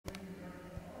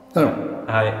Oh,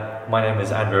 Hi, my name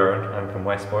is Andrew Irwin. I'm from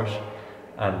Westport,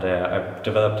 and I've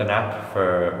developed an app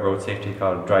for road safety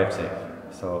called Drive Safe.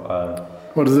 So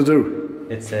what does it do?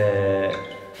 it's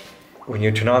when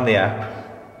you turn on the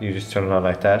app, you just turn it on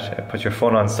like that. It puts your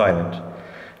phone on silent,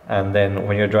 and then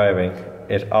when you're driving,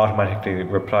 it automatically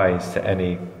replies to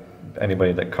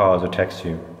anybody that calls or texts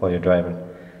you while you're driving,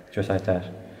 just like that.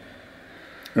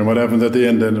 And what happens at the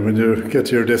end then when you get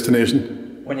to your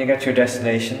destination? When you get to your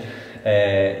destination,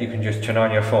 you can just turn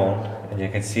on your phone and you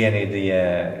can see any of the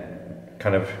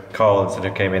kind of calls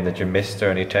that came in that you missed or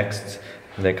any texts,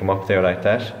 and they come up there like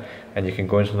that, and you can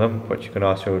go into them, but you can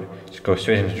also just go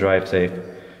straight into Drive Safe,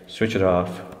 switch it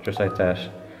off, just like that,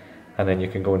 and then you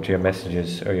can go into your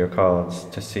messages or your calls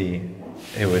to see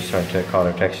who is trying to call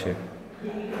or text you.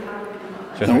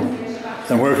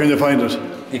 And where can you find it?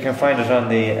 You can find it on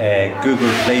the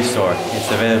Google Play Store.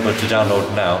 It's available to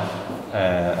download now,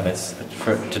 and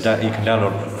you can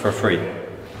download it for free.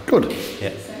 Good.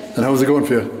 Yeah. And how's it going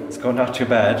for you? It's going not too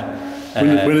bad.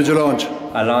 When did you launch?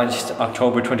 I launched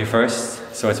October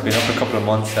 21st, so it's been up a couple of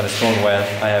months and it's going well.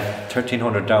 I have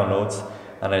 1,300 downloads,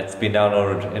 and it's been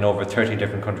downloaded in over 30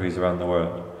 different countries around the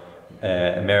world.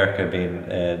 America being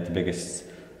the biggest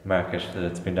market that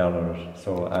it's been downloaded.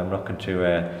 So I'm looking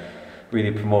to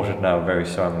really promote it now very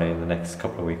strongly in the next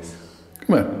couple of weeks.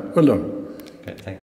 Come on, well done. Okay, thanks.